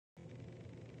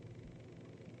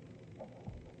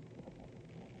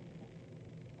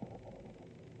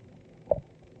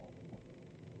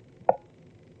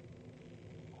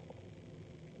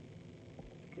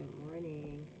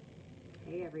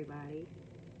everybody.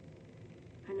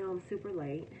 I know I'm super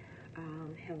late.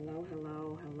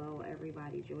 Hello,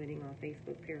 everybody joining on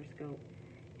Facebook, Periscope,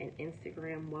 and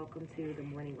Instagram. Welcome to the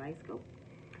Morning Life Scope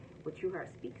with Trueheart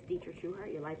Speaks. Detra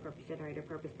Trueheart, your life purpose generator,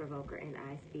 purpose provoker, and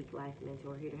I Speak Life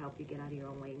Mentor, here to help you get out of your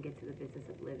own way and get to the business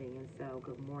of living. And so,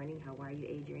 good morning. How are you,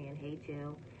 Adrienne? Hey,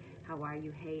 Jill. How are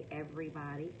you? Hey,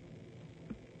 everybody.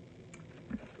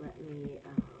 Let me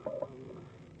pull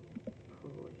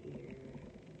here.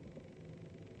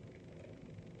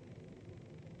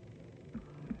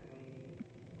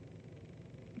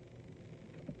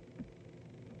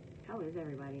 How is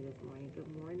everybody this morning? Good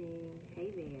morning.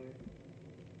 Hey there.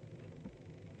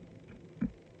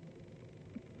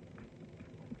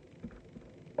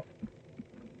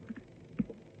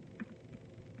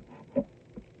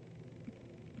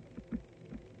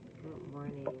 Good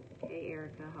morning. Hey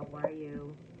Erica, how are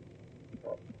you?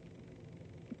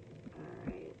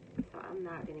 Alright, so I'm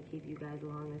not going to keep you guys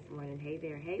long this morning. Hey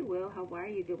there. Hey Will, how are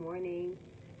you? Good morning.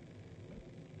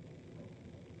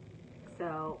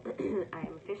 So, I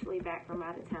am officially back from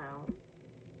out of town.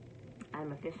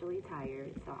 I'm officially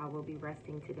tired, so I will be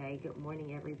resting today. Good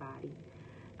morning, everybody.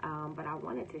 But I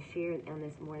wanted to share on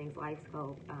this morning's Life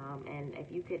Scope, and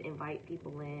if you could invite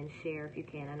people in, share if you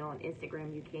can. I know on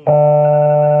Instagram you can.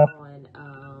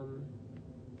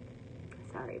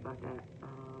 Sorry about that.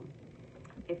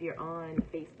 If you're on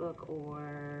Facebook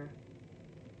or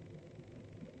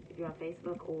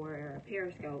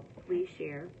Periscope, please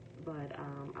share. But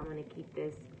I'm going to keep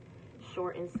this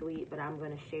short and sweet, but I'm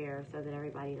going to share so that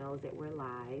everybody knows that we're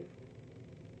live.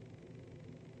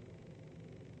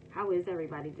 How is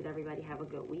everybody? Did everybody have a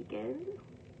good weekend?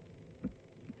 All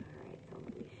right, so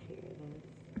let me share this.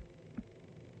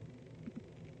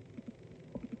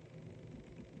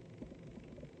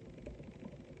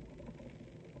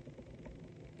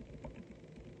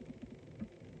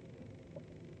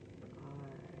 All right.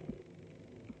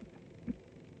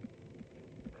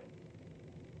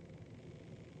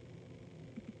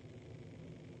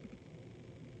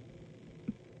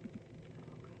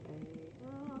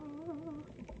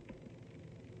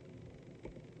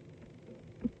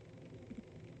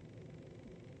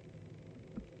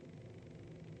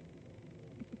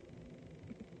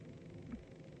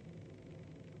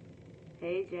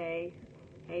 Hey Jay.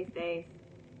 Hey Stace.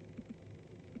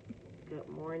 Good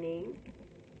morning.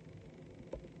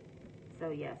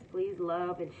 So yes, please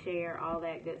love and share all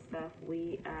that good stuff.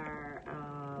 We are,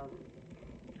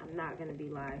 I'm not going to be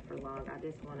live for long. I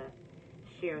just want to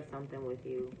share something with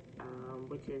you,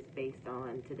 which is based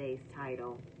on today's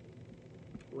title,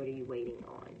 What Are You Waiting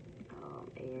On?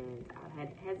 And I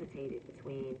had hesitated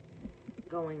between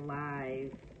going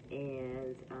live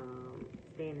and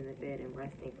staying in the bed and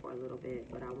resting for a little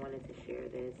bit, but I wanted to share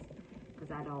this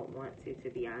because I don't want to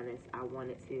be honest. I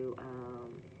wanted to,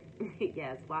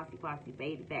 yes, Flossy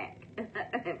made it back.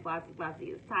 Flossy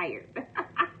is tired.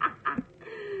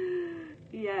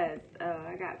 Yes,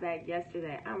 I got back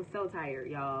yesterday. I'm so tired,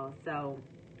 y'all. So,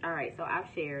 all right, so I've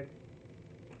shared.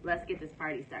 Let's get this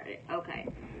party started. Okay,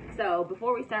 so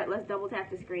before we start, let's double tap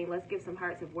the screen. Let's give some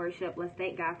hearts of worship. Let's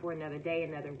thank God for another day,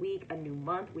 another week, a new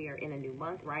month. We are in a new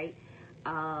month, right?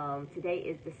 Today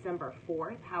is December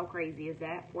 4th. How crazy is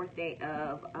that? Fourth day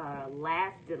of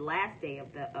the last day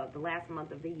of the last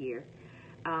month of the year.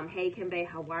 Hey Kimbe,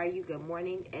 how are you? Good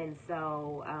morning. And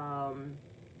so,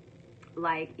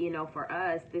 for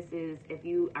us, this is, if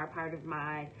you are part of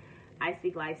my I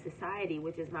Speak Life Society,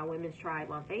 which is my women's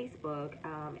tribe on Facebook,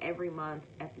 every month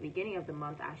at the beginning of the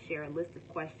month, I share a list of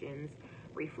questions,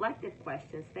 reflective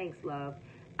questions, thanks love,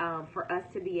 for us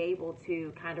to be able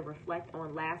to kind of reflect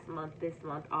on last month, this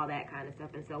month, all that kind of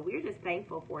stuff. And so we're just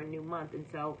thankful for a new month. And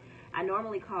so I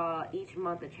normally call each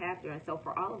month a chapter. And so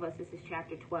for all of us, this is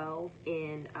chapter 12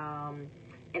 in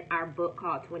our book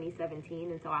called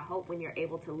 2017. And so I hope when you're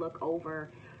able to look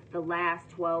over the last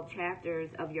 12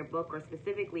 chapters of your book, or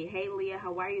specifically, hey Leah,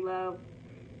 how are you, love?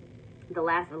 The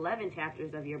last 11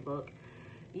 chapters of your book,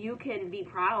 you can be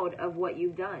proud of what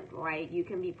you've done, right? You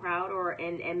can be proud,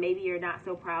 and maybe you're not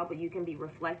so proud, but you can be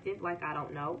reflective, like I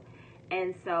don't know.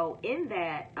 And so in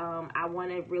that, I want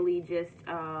to really just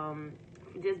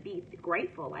be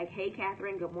grateful. Like, hey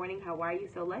Catherine, good morning, how are you?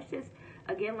 So let's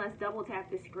double tap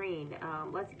the screen.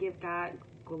 Let's give God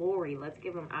glory. Let's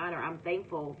give him honor. I'm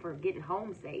thankful for getting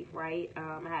home safe, right?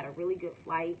 I had a really good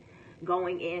flight,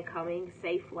 going and coming,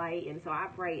 safe flight. And so I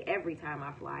pray every time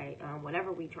I fly.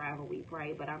 Whenever we travel, we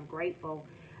pray. But I'm grateful.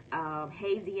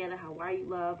 Hey Deanna, how are you,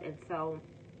 love? And so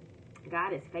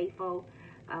God is faithful.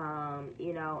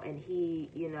 And he,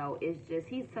 is just,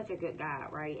 he's such a good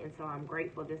God, right? And so I'm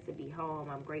grateful just to be home.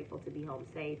 I'm grateful to be home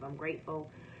safe. I'm grateful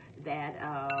that,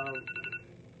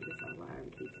 just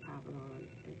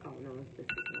this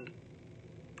weekend.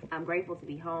 I'm grateful to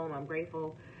be home. I'm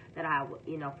grateful that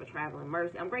for traveling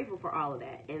mercy. I'm grateful for all of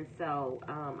that. And so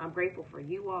I'm grateful for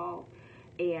you all.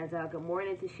 And good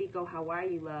morning, Tashiko. How are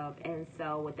you, love? And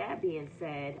so with that being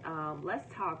said, let's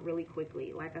talk really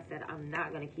quickly. Like I said, I'm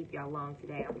not going to keep y'all long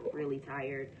today. I'm really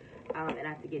tired. And I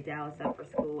have to get Dallas up for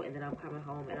school. And then I'm coming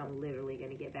home and I'm literally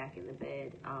going to get back in the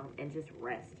bed and just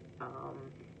rest. And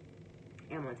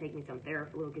I'm going to take me some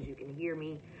Theraflu because you can hear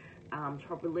me.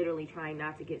 Literally trying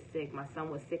not to get sick. My son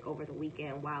was sick over the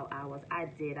weekend while I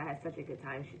had such a good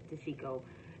time, Tashiko.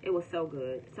 It was so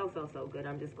good. So good.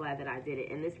 I'm just glad that I did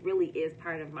it. And this really is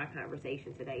part of my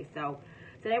conversation today. So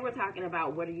today we're talking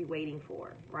about what are you waiting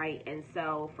for, right? And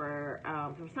so for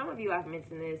some of you, I've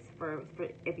mentioned this for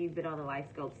if you've been on the Life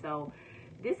Scope. So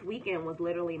this weekend was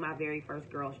literally my very first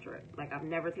girls trip. Like, I've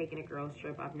never taken a girls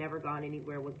trip. I've never gone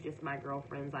anywhere with just my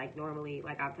girlfriends. Like, normally,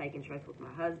 like, I've taken trips with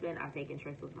my husband. I've taken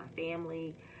trips with my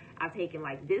family. I've taken,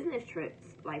 like, business trips,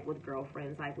 like, with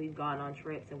girlfriends. Like, we've gone on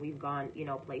trips and we've gone,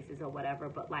 places or whatever.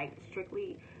 But, like,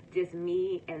 strictly just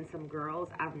me and some girls,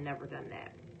 I've never done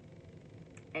that.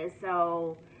 And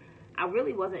so I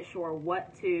really wasn't sure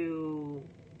what to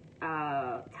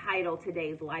title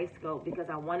today's Life Scope, because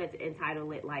I wanted to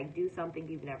entitle it like do something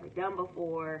you've never done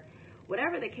before,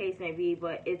 whatever the case may be.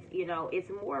 But it's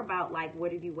it's more about like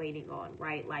what are you waiting on,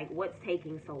 right? Like what's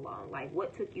taking so long, like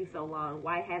what took you so long,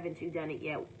 why haven't you done it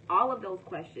yet? All of those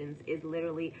questions is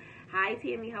literally, hi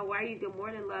Tammy, how are you? Good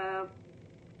morning, love.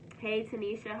 Hey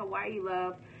Tanisha, how are you,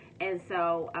 love? And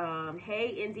so hey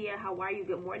India, how are you?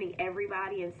 Good morning,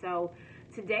 everybody. And so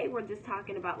today we're just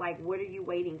talking about like what are you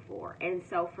waiting for? And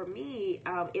so for me,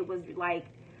 it was like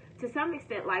to some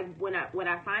extent like when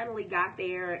I finally got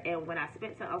there and when I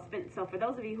spent so for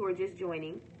those of you who are just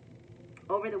joining,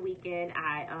 over the weekend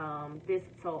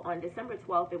so on December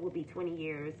 12th it will be 20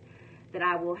 years that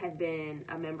I will have been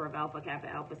a member of Alpha Kappa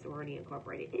Alpha Sorority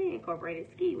Incorporated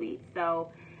Ski Week. So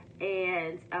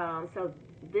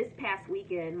this past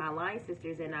weekend, my line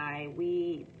sisters and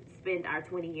we spent our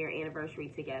 20-year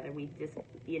anniversary together. We just,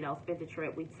 spent a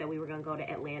trip. We said we were going to go to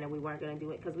Atlanta. We weren't going to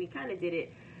do it because we kind of did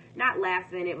it, not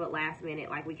last minute, but last minute.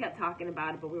 Like, we kept talking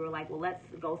about it, but we were like, well, let's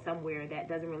go somewhere that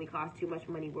doesn't really cost too much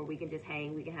money where we can just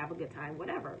hang, we can have a good time,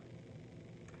 whatever.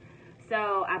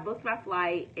 So I booked my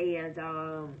flight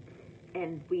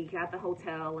and we got the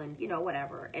hotel and,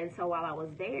 whatever. And so while I was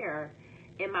there,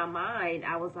 in my mind,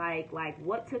 I was like,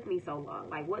 what took me so long?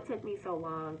 Like, what took me so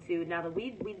long to, now that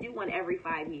we do one every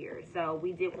 5 years. So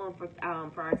we did one for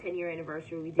our 10-year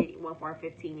anniversary. We did one for our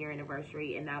 15-year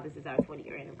anniversary. And now this is our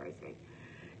 20-year anniversary.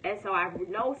 And so I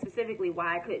know specifically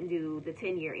why I couldn't do the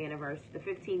 10-year anniversary, the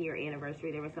 15-year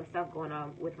anniversary. There was some stuff going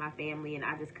on with my family and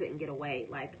I just couldn't get away.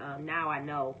 Like, now I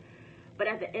know. But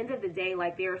at the end of the day,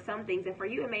 like, there are some things, and for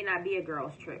you, it may not be a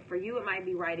girl's trip. For you, it might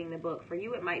be writing the book. For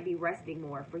you, it might be resting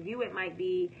more. For you, it might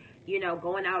be,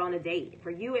 going out on a date.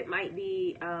 For you, it might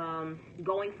be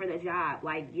going for the job,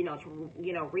 like,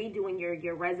 redoing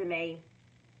your resume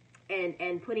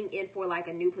and putting in for, like,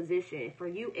 a new position. For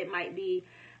you, it might be,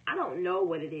 I don't know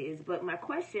what it is, but my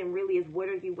question really is, what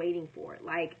are you waiting for?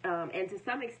 Like, and to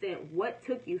some extent, what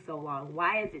took you so long?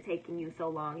 Why is it taking you so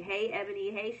long? Hey, Ebony.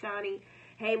 Hey, Shawnee.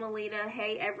 Hey, Melina.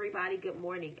 Hey, everybody. Good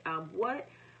morning. What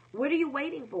are you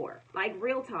waiting for? Like,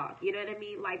 real talk. You know what I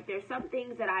mean? Like, there's some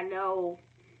things that I know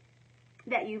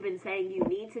that you've been saying you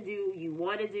need to do, you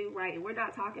want to do, right? And we're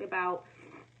not talking about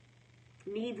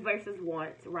needs versus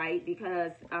wants, right?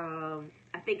 Because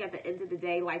I think at the end of the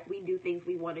day, like, we do things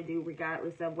we want to do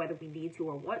regardless of whether we need to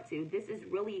or want to. This is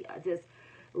really just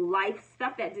life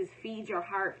stuff that just feeds your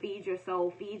heart, feeds your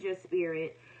soul, feeds your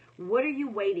spirit. What are you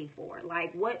waiting for?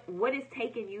 Like, what is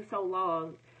taking you so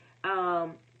long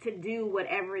to do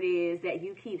whatever it is that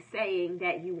you keep saying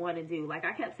that you want to do? Like,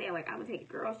 I kept saying, like, I'm going to take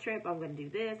a girls trip. I'm going to do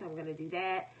this. I'm going to do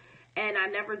that. And I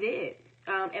never did.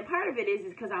 And part of it is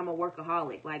because I'm a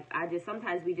workaholic. Like,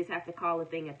 sometimes we just have to call a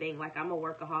thing. Like, I'm a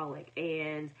workaholic.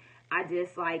 And I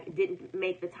just, like, didn't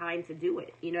make the time to do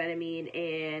it. You know what I mean?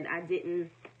 And I didn't,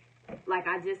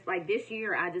 this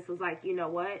year, I just was like, you know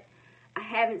what? I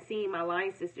haven't seen my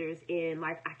line sisters in,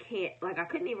 like, I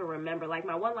couldn't even remember. Like,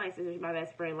 my one line sister is my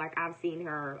best friend. Like, I've seen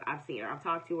her, I've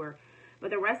talked to her.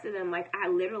 But the rest of them, like, I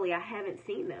haven't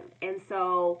seen them. And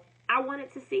so I wanted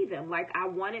to see them. Like, I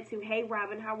wanted to, hey,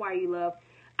 Robin, how are you, love?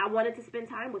 I wanted to spend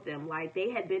time with them. Like, they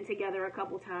had been together a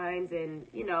couple times and,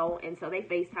 and so they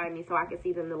FaceTimed me so I could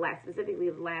see them specifically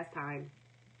the last time.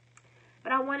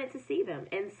 But I wanted to see them.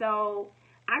 And so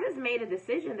I just made a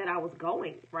decision that I was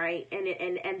going, right?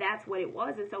 And that's what it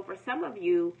was. And so for some of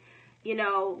you,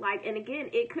 like, and again,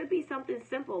 it could be something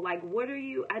simple. Like, what are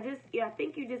you, I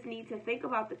think you just need to think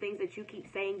about the things that you keep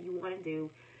saying you want to do.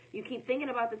 You keep thinking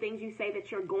about the things you say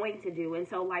that you're going to do. And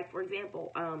so, like, for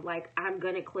example, like, I'm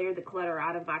going to clear the clutter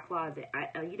out of my closet.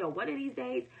 One of these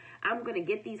days, I'm going to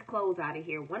get these clothes out of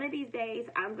here. One of these days,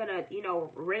 I'm going to,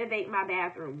 renovate my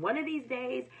bathroom. One of these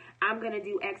days, I'm going to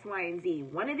do X, Y, and Z.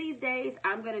 One of these days,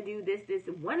 I'm going to do this.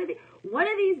 One of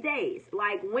these days,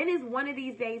 like, when is one of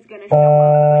these days going to show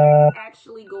up?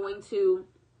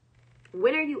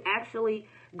 When are you actually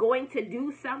going to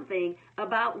do something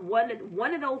about one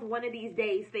of these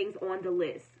days things on the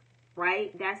list,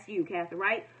 right? That's you, Catherine,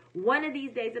 right? One of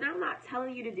these days, and I'm not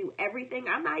telling you to do everything.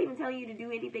 I'm not even telling you to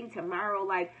do anything tomorrow,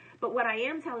 but what I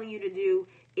am telling you to do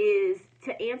is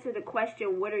to answer the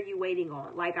question, what are you waiting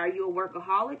on? Like, are you a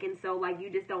workaholic? And so, like, you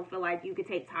just don't feel like you could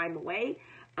take time away?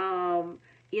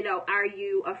 Are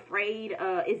you afraid?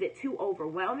 Is it too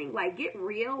overwhelming? Like, get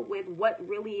real with what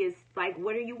really is, like,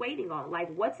 what are you waiting on?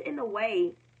 Like, what's in the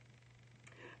way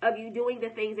of you doing the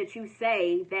things that you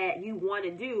say that you want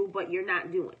to do, but you're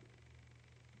not doing?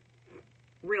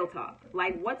 Real talk.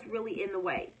 Like, what's really in the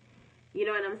way? You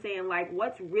know what I'm saying? Like,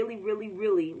 what's really, really,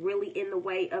 really, really in the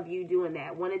way of you doing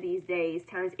that? One of these days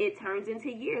turns into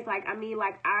years.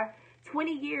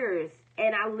 20 years,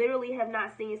 and I literally have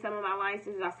not seen some of my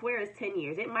licenses. I swear it's 10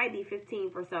 years. It might be 15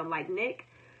 for some. Like Nick,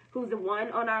 who's the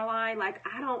one on our line, like,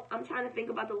 I'm trying to think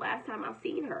about the last time I've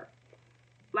seen her.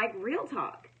 Like, real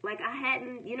talk. Like, I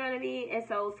hadn't, you know what I mean? And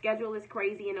so schedule is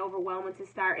crazy and overwhelming to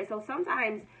start. And so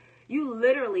sometimes you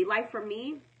literally, like for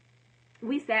me,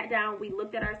 we sat down, we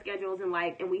looked at our schedules and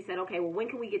we said, okay, well, when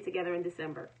can we get together in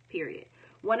December? Period.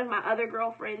 One of my other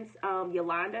girlfriends,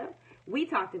 Yolanda, we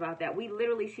talked about that.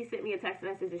 She sent me a text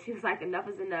message and she was like, enough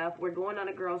is enough. We're going on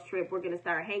a girls trip. We're going to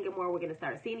start hanging more. We're going to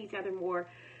start seeing each other more.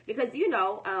 Because,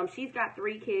 she's got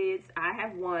 3 kids. I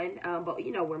have 1. But,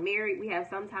 we're married. We have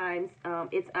sometimes,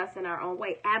 it's us in our own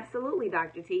way. Absolutely,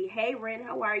 Dr. T. Hey, Ren,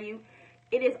 how are you?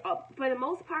 It is, for the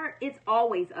most part, it's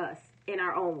always us in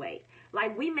our own way.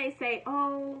 Like, we may say,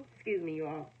 oh, excuse me, you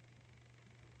all.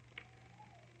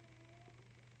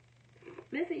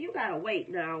 Listen, you got to wait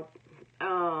now.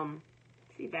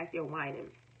 She's back there whining.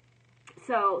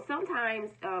 So sometimes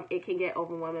it can get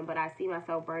overwhelming, but I see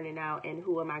myself burning out, and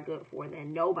who am I good for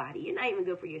then? Nobody. You're not even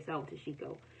good for yourself,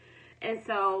 Tashiko. And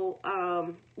so,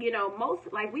 most,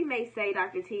 like, we may say,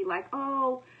 Dr. T, like,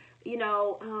 well,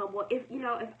 if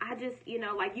I just,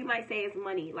 like, you might say it's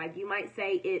money. Like, you might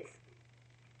say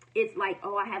it's like,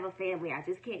 oh, I have a family. I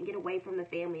just can't get away from the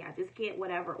family. I just can't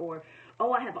whatever. Or,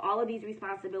 oh, I have all of these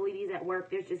responsibilities at work.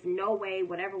 There's just no way,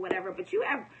 whatever. But you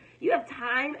have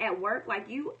time at work. Like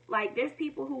there's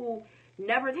people who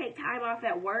never take time off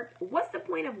at work. What's the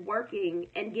point of working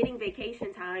and getting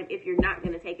vacation time if you're not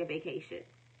going to take a vacation?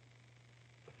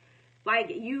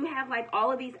 Like, you have, like,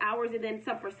 all of these hours, and then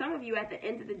for some of you at the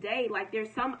end of the day, like,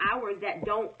 there's some hours that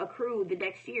don't accrue the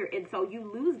next year, and so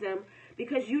you lose them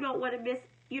because you don't want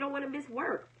to miss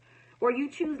work, or you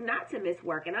choose not to miss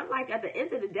work. And I'm like, at the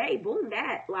end of the day, boom,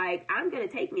 that, like, I'm going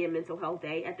to take me a mental health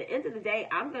day. At the end of the day,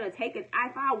 I'm going to take it.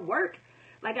 If I work,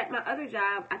 like, at my other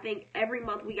job, I think every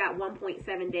month we got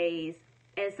 1.7 days.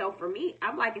 And so for me,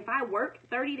 I'm like, if I work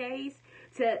 30 days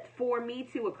for me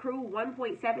to accrue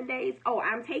 1.7 days,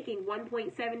 I'm taking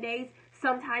 1.7 days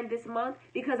sometime this month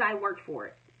because I worked for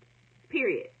it.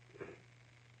 Period.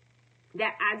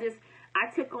 That I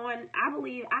took on, I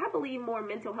believe more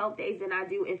mental health days than I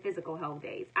do in physical health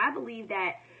days. I believe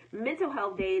that mental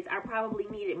health days are probably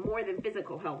needed more than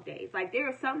physical health days. Like, there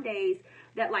are some days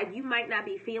that, like, you might not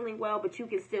be feeling well, but you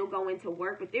can still go into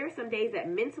work. But there are some days that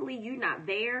mentally you're not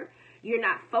there. You're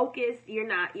not focused. You're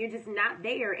just not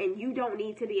there, and you don't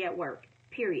need to be at work,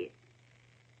 period.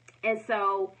 And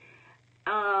so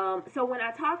when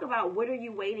I talk about what are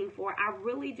you waiting for, I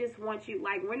really just want you,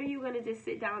 like, when are you going to just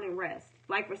sit down and rest?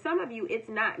 Like, for some of you, it's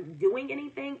not doing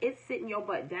anything. It's sitting your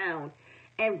butt down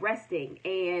and resting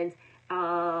and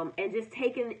just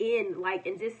taking in, like,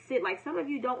 and just sit. Like, some of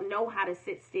you don't know how to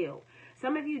sit still.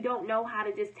 Some of you don't know how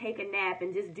to just take a nap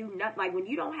and just do nothing. Like, when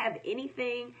you don't have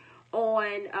anything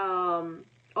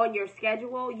on your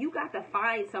schedule, you got to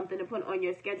find something to put on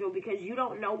your schedule because you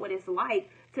don't know what it's like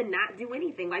to not do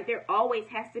anything. Like, there always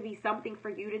has to be something for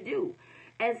you to do.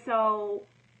 And so,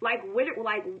 what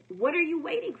are you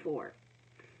waiting for?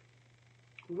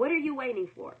 What are you waiting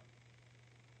for?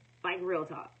 Like, real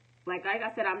talk. Like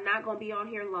I said, I'm not going to be on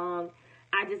here long.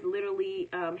 I just literally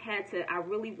I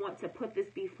really want to put this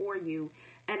before you,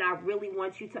 and I really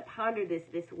want you to ponder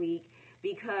this week.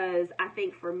 Because I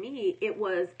think for me, it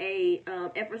was and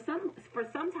for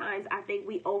sometimes I think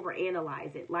we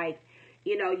overanalyze it. Like,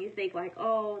 you think like,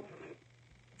 oh,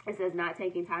 it says not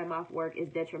taking time off work is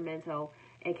detrimental.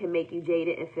 and can make you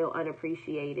jaded and feel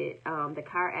unappreciated. The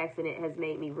car accident has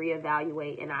made me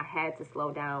reevaluate, and I had to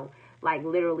slow down, like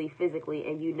literally physically,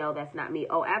 and you know that's not me.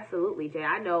 Oh, absolutely, Jay.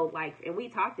 I know, like, and we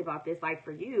talked about this, like,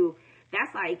 for you,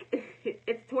 that's like,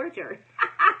 it's torture.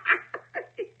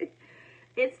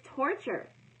 It's torture.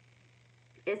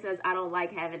 It says, I don't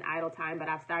like having idle time, but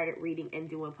I've started reading and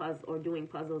doing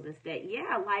puzzles instead.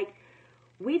 Yeah, like,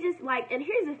 we just, like, and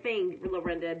here's the thing,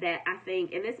 Lorinda, that I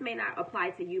think, and this may not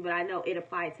apply to you, but I know it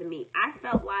applied to me. I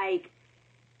felt like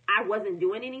I wasn't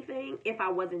doing anything if I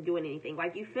wasn't doing anything.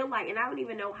 Like, you feel like, and I don't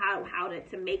even know how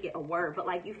to make it a word, but,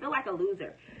 like, you feel like a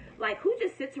loser. Like, who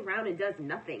just sits around and does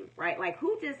nothing, right? Like,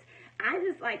 I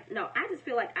just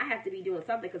feel like I have to be doing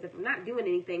something, because if I'm not doing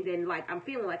anything, then, like, I'm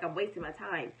feeling like I'm wasting my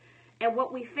time. And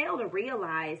what we fail to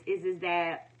realize is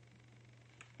that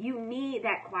you need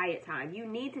that quiet time. You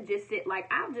need to just sit. Like,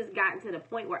 I've just gotten to the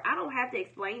point where I don't have to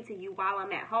explain to you while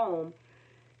I'm at home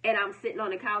and I'm sitting on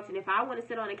the couch. And if I want to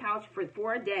sit on the couch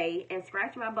for a day and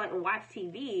scratch my butt and watch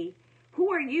TV,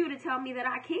 who are you to tell me that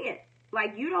I can't?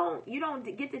 Like, you don't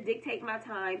get to dictate my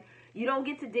time. You don't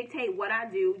get to dictate what I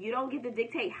do. You don't get to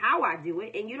dictate how I do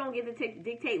it. And you don't get to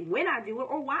dictate when I do it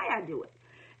or why I do it.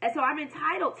 And so I'm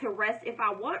entitled to rest if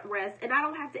I want rest, and I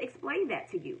don't have to explain that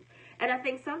to you. And I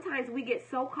think sometimes we get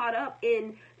so caught up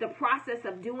in the process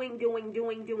of doing,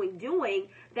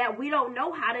 that we don't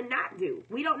know how to not do.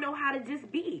 We don't know how to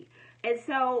just be. And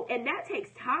so, and that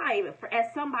takes time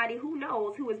as somebody who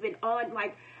knows, who has been on,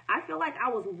 like, I feel like I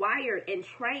was wired and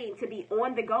trained to be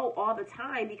on the go all the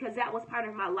time, because that was part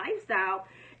of my lifestyle.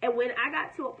 And when I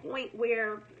got to a point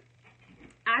where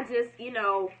I just,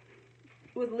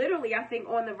 was literally, I think,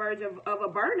 on the verge of a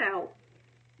burnout,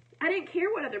 I didn't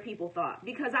care what other people thought,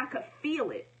 because I could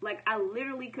feel it. Like, I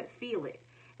literally could feel it.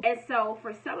 And so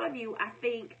for some of you, I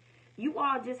think you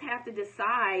all just have to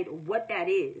decide what that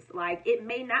is. Like, it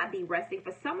may not be resting.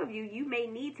 For some of you, you may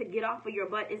need to get off of your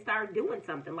butt and start doing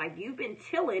something. Like, you've been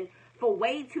chilling for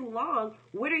way too long.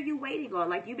 What are you waiting on?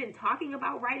 Like, you've been talking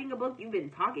about writing a book. You've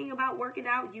been talking about working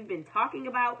out. You've been talking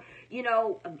about,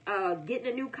 getting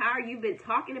a new car. You've been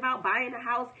talking about buying a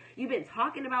house. You've been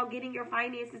talking about getting your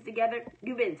finances together.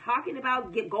 You've been talking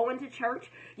about going to church.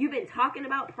 You've been talking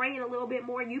about praying a little bit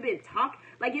more. You've been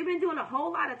doing a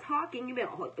whole lot of talking. You've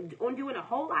been doing a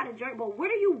whole lot of journey. But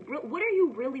what are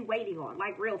you really waiting on?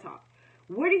 Like, real talk.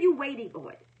 What are you waiting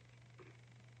on?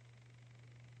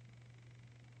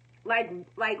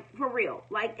 Like for real.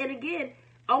 Like, and again,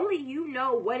 only you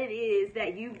know what it is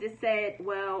that you've just said,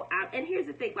 well, and here's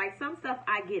the thing, like, some stuff,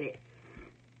 I get it.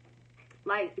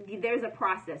 Like, there's a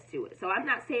process to it. So I'm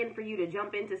not saying for you to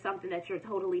jump into something that you're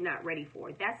totally not ready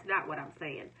for. That's not what I'm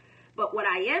saying. But what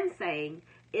I am saying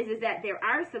is that there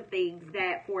are some things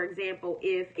that, for example,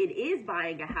 if it is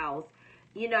buying a house,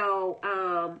 it's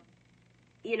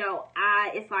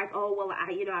like, oh, well, I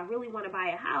really want to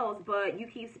buy a house, but you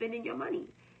keep spending your money.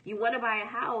 You want to buy a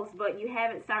house, but you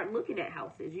haven't started looking at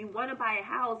houses. You want to buy a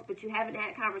house, but you haven't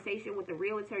had conversation with the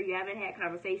realtor. You haven't had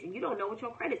conversation. You don't know what your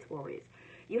credit score is.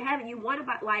 You want to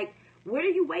buy, like, what are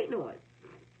you waiting on?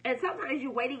 And sometimes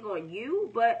you're waiting on you,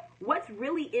 but what's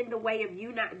really in the way of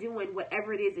you not doing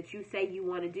whatever it is that you say you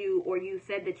want to do, or you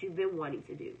said that you've been wanting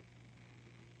to do?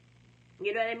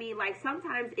 You know what I mean? Like,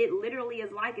 sometimes it literally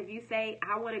is like, if you say,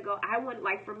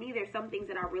 like, for me, there's some things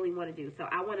that I really want to do. So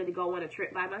I wanted to go on a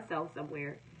trip by myself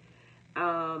somewhere.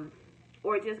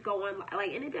 Or just go on,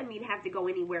 like, and it doesn't mean have to go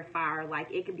anywhere far.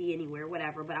 Like, it could be anywhere,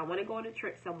 whatever. But I want to go on a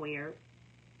trip somewhere,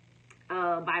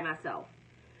 by myself.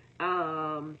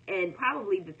 And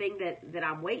probably the thing that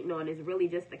I'm waiting on is really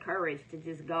just the courage to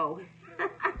just go.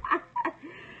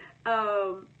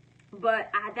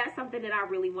 But that's something that I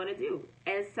really want to do.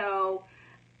 And so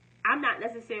I'm not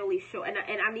necessarily sure. And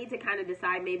I need to kind of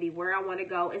decide maybe where I want to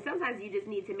go. And sometimes you just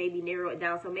need to maybe narrow it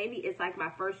down. So maybe it's like my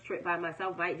first trip by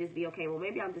myself might just be, okay, well,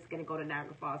 maybe I'm just going to go to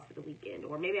Niagara Falls for the weekend.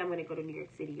 Or maybe I'm going to go to New York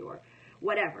City or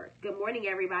whatever. Good morning,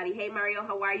 everybody. Hey, Mario,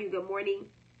 how are you? Good morning.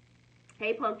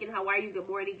 Hey, Pumpkin, how are you? Good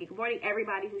morning. Good morning,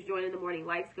 everybody who's joining the Morning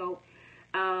Light Scope.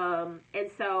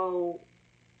 And so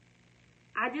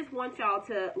I just want y'all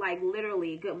to, like,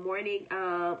 literally, good morning,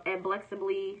 and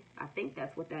blessedly, I think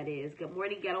that's what that is. Good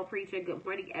morning, Ghetto Preacher. Good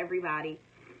morning, everybody.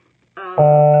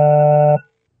 I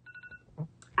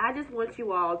just want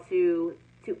you all to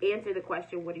answer the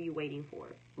question, what are you waiting for?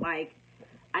 Like,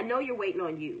 I know you're waiting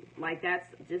on you. Like,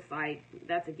 that's just, like,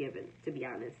 that's a given, to be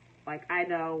honest. Like, I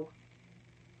know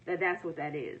that's what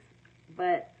that is.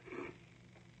 But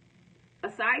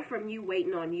aside from you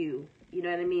waiting on you, you know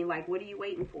what I mean? Like, what are you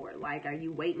waiting for? Like, are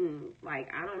you waiting,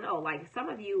 like, I don't know. Like, some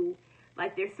of you,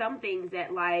 like, there's some things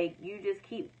that, like, you just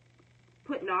keep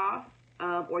putting off.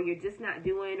 or you're just not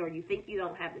doing, or you think you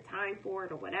don't have the time for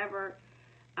it or whatever.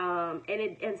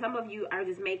 And some of you are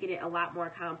just making it a lot more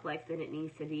complex than it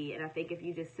needs to be. And I think if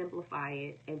you just simplify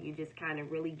it and you just kind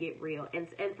of really get real, and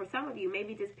for some of you,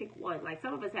 maybe just pick one. Like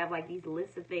some of us have like these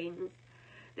lists of things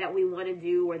that we want to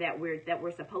do, or that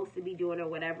we're supposed to be doing or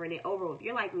whatever. And if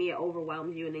you're like me, it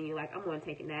overwhelms you. And then you're like, I'm going to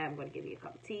take a nap. I'm going to give me a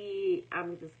cup of tea. I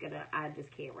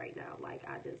just can't right now. Like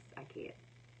I can't.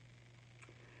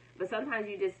 But sometimes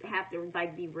you just have to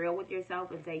like be real with yourself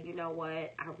and say, you know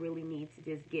what, I really need to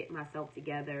just get myself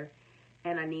together,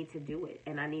 and I need to do it,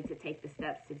 and I need to take the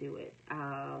steps to do it.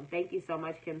 Thank you so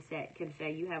much, Kim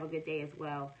Shay. You have a good day as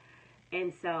well.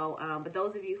 And so, but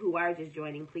those of you who are just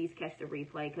joining, please catch the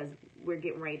replay, because we're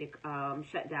getting ready to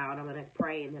shut down. I'm going to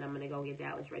pray, and then I'm going to go get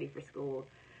Dallas ready for school.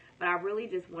 But I really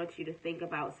just want you to think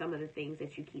about some of the things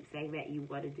that you keep saying that you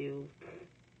want to do,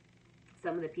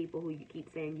 some of the people who you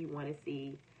keep saying you want to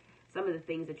see, some of the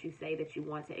things that you say that you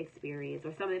want to experience,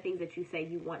 or some of the things that you say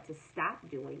you want to stop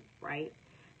doing, right?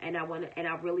 And I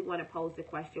really want to pose the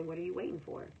question, what are you waiting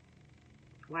for?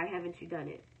 Why haven't you done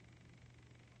it?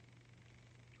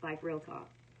 Like real talk.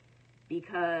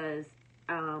 Because,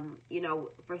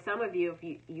 for some of you,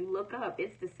 if you look up,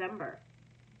 it's December.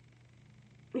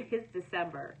 It's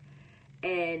December.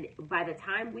 And by the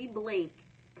time we blink,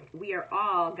 we are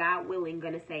all, God willing,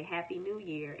 going to say Happy New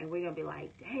Year. And we're going to be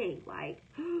like, dang, like,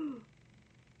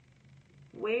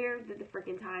 where did the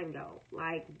freaking time go?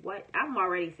 Like, what? I'm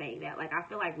already saying that. Like, I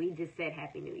feel like we just said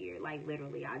Happy New Year. Like,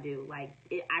 literally, I do. Like,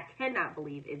 I cannot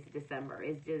believe it's December.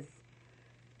 It's just,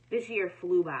 this year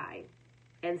flew by.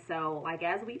 And so, like,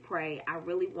 as we pray, I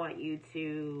really want you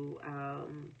to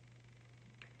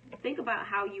think about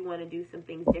how you want to do some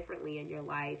things differently in your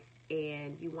life.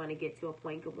 And you want to get to a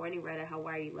point, good morning, Retta, how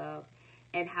are you, love?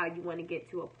 And how you want to get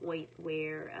to a point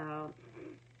where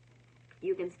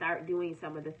you can start doing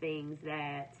some of the things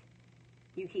that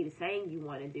you keep saying you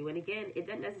want to do. And again, it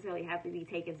doesn't necessarily have to be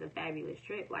taking some fabulous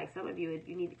trip. Like some of you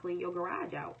need to clean your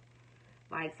garage out.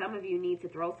 Like some of you need to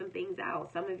throw some things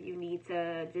out. Some of you need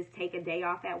to just take a day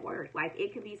off at work. Like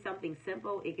it could be something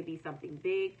simple. It could be something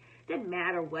big. Doesn't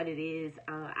matter what it is.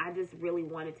 I just really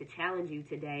wanted to challenge you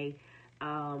today.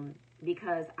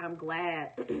 Because I'm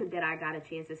glad that I got a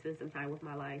chance to spend some time with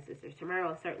my lying sisters.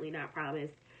 Tomorrow is certainly not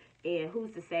promised. And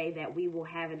who's to say that we will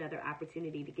have another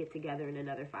opportunity to get together in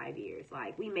another 5 years?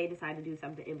 Like, we may decide to do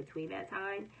something in between that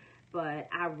time. But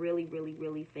I really, really,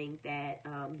 really think that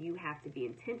you have to be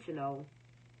intentional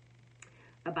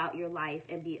about your life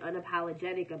and be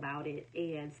unapologetic about it.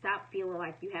 And stop feeling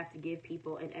like you have to give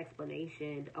people an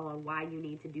explanation on why you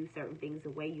need to do certain things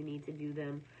the way you need to do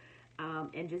them.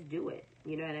 And just do it.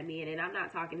 You know what I mean? And I'm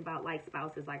not talking about like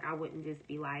spouses. Like I wouldn't just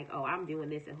be like, oh, I'm doing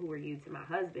this and who are you to my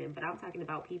husband. But I'm talking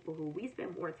about people who we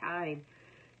spend more time,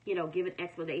 giving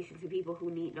explanation to people who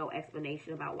need no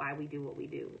explanation about why we do what we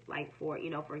do. Like for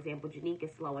example, Janique is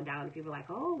slowing down. And people are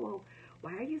like, oh, well,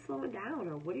 why are you slowing down?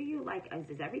 Or what are you like?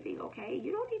 Is everything okay?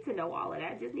 You don't need to know all of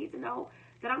that. Just need to know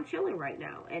that I'm chilling right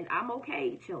now. And I'm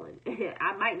okay chilling.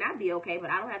 I might not be okay,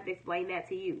 but I don't have to explain that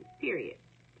to you. Period.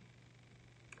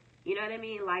 You know what I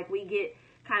mean? Like, we get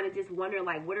kind of just wonder,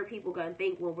 like, what are people going to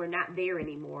think when we're not there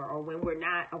anymore, or when we're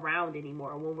not around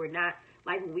anymore, or when we're not,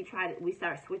 like, when we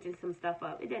start switching some stuff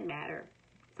up. It doesn't matter.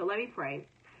 So let me pray.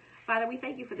 Father, we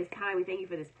thank you for this time. We thank you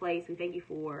for this place. We thank you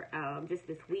for just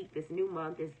this week, this new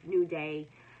month, this new day.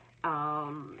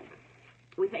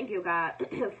 We thank you, God,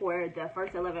 for the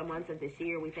first 11 months of this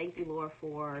year. We thank you, Lord,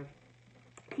 for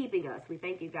keeping us. We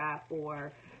thank you, God,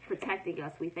 for protecting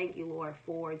us. We thank you, Lord,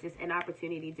 for just an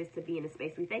opportunity just to be in a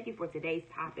space. We thank you for today's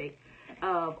topic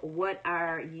of what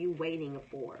are you waiting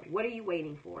for? What are you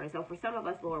waiting for? And so for some of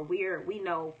us, Lord, we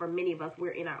know for many of us,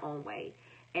 we're in our own way.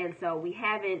 And so we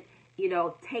haven't,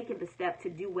 taken the step to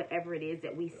do whatever it is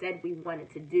that we said we wanted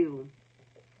to do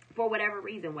for whatever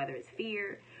reason, whether it's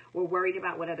fear, we're worried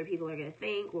about what other people are going to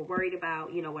think. We're worried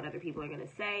about, what other people are going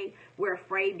to say. We're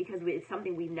afraid because it's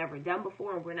something we've never done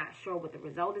before and we're not sure what the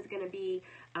result is going to be.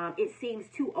 It seems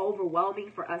too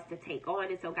overwhelming for us to take on.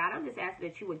 And so, God, I'm just asking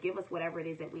that you would give us whatever it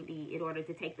is that we need in order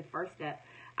to take the first step,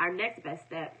 our next best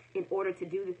step, in order to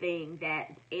do the thing that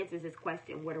answers this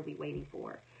question, what are we waiting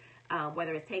for?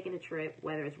 Whether it's taking a trip,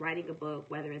 whether it's writing a book,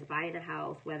 whether it's buying a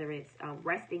house, whether it's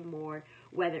resting more,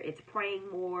 whether it's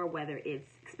praying more, whether it's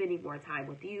spending more time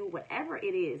with you, whatever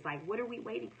it is, like, what are we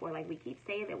waiting for? Like, we keep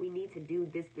saying that we need to do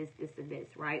this, and this,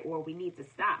 right? Or we need to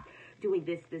stop doing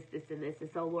this, and this. And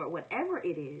so, Lord, whatever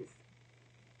it is,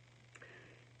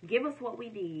 give us what we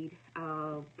need.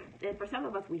 And for some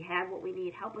of us, we have what we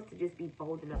need. Help us to just be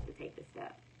bold enough to take the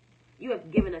step. You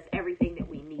have given us everything that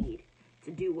we need.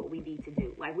 to do what we need to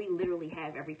do. Like, we literally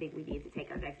have everything we need to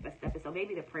take our next best step. And so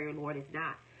maybe the prayer, Lord, is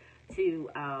not to,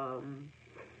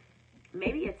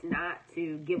 maybe it's not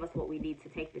to give us what we need to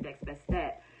take the next best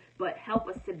step, but help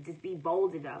us to just be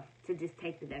bold enough to just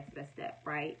take the next best step,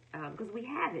 right? Because we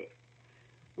have it.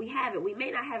 We have it. We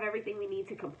may not have everything we need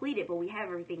to complete it, but we have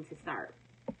everything to start.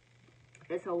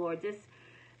 And so, Lord, just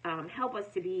help us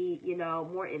to be,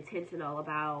 more intentional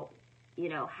about,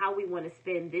 how we want to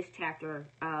spend this chapter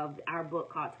of our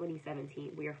book called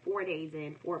 2017. We are 4 days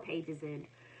in, 4 pages in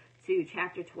to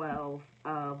chapter 12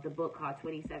 of the book called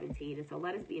 2017. And so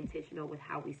let us be intentional with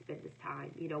how we spend this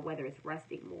time, whether it's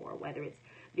resting more, whether it's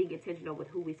being intentional with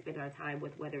who we spend our time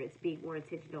with, whether it's being more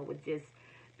intentional with just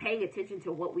paying attention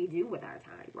to what we do with our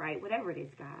time, right? Whatever it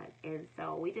is, God. And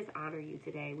so we just honor you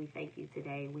today. We thank you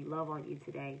today. We love on you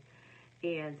today.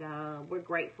 And we're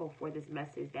grateful for this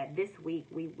message that this week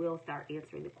we will start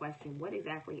answering the question, what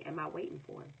exactly am I waiting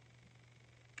for?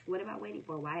 What am I waiting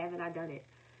for? Why haven't I done it?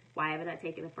 Why haven't I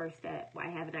taken the first step? Why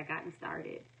haven't I gotten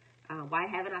started? Why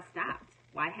haven't I stopped?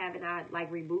 Why haven't I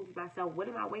removed myself? What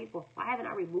am I waiting for? Why haven't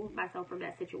I removed myself from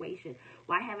that situation?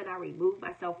 Why haven't I removed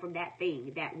myself from that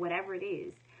thing, that whatever it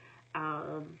is?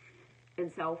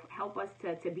 And so help us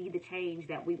to be the change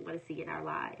that we want to see in our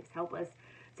lives. Help us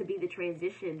to be the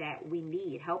transition that we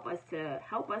need. Help us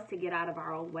to get out of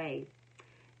our own way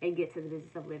and get to the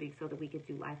business of living so that we can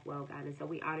do life well, God. And so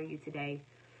we honor you today.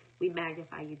 We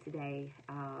magnify you today.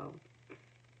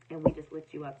 And we just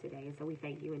lift you up today. And so we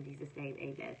thank you in Jesus' name.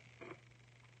 Amen.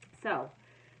 So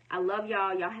I love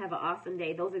y'all. Y'all have an awesome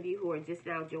day. Those of you who are just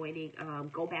now joining,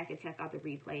 go back and check out the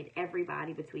replay. And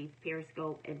everybody between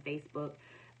Periscope and Facebook,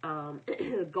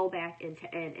 go back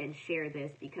and share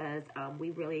this, because we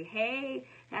really, hey,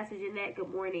 Pastor Jeanette, good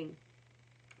morning.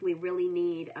 We really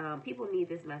need, people need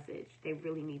this message. They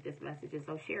really need this message. And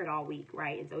so share it all week,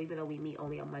 right? And so even though we meet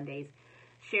only on Mondays,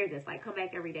 share this. Like, come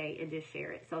back every day and just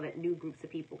share it so that new groups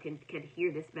of people can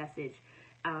hear this message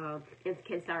and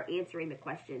can start answering the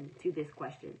question to this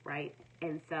question, right?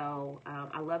 And so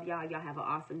I love y'all. Y'all have an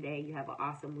awesome day. You have an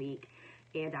awesome week.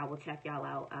 And I will check y'all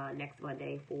out next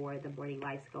Monday for the Morning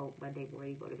Life Scope, Monday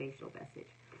morning motivational message.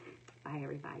 Bye,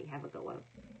 everybody. Have a good one.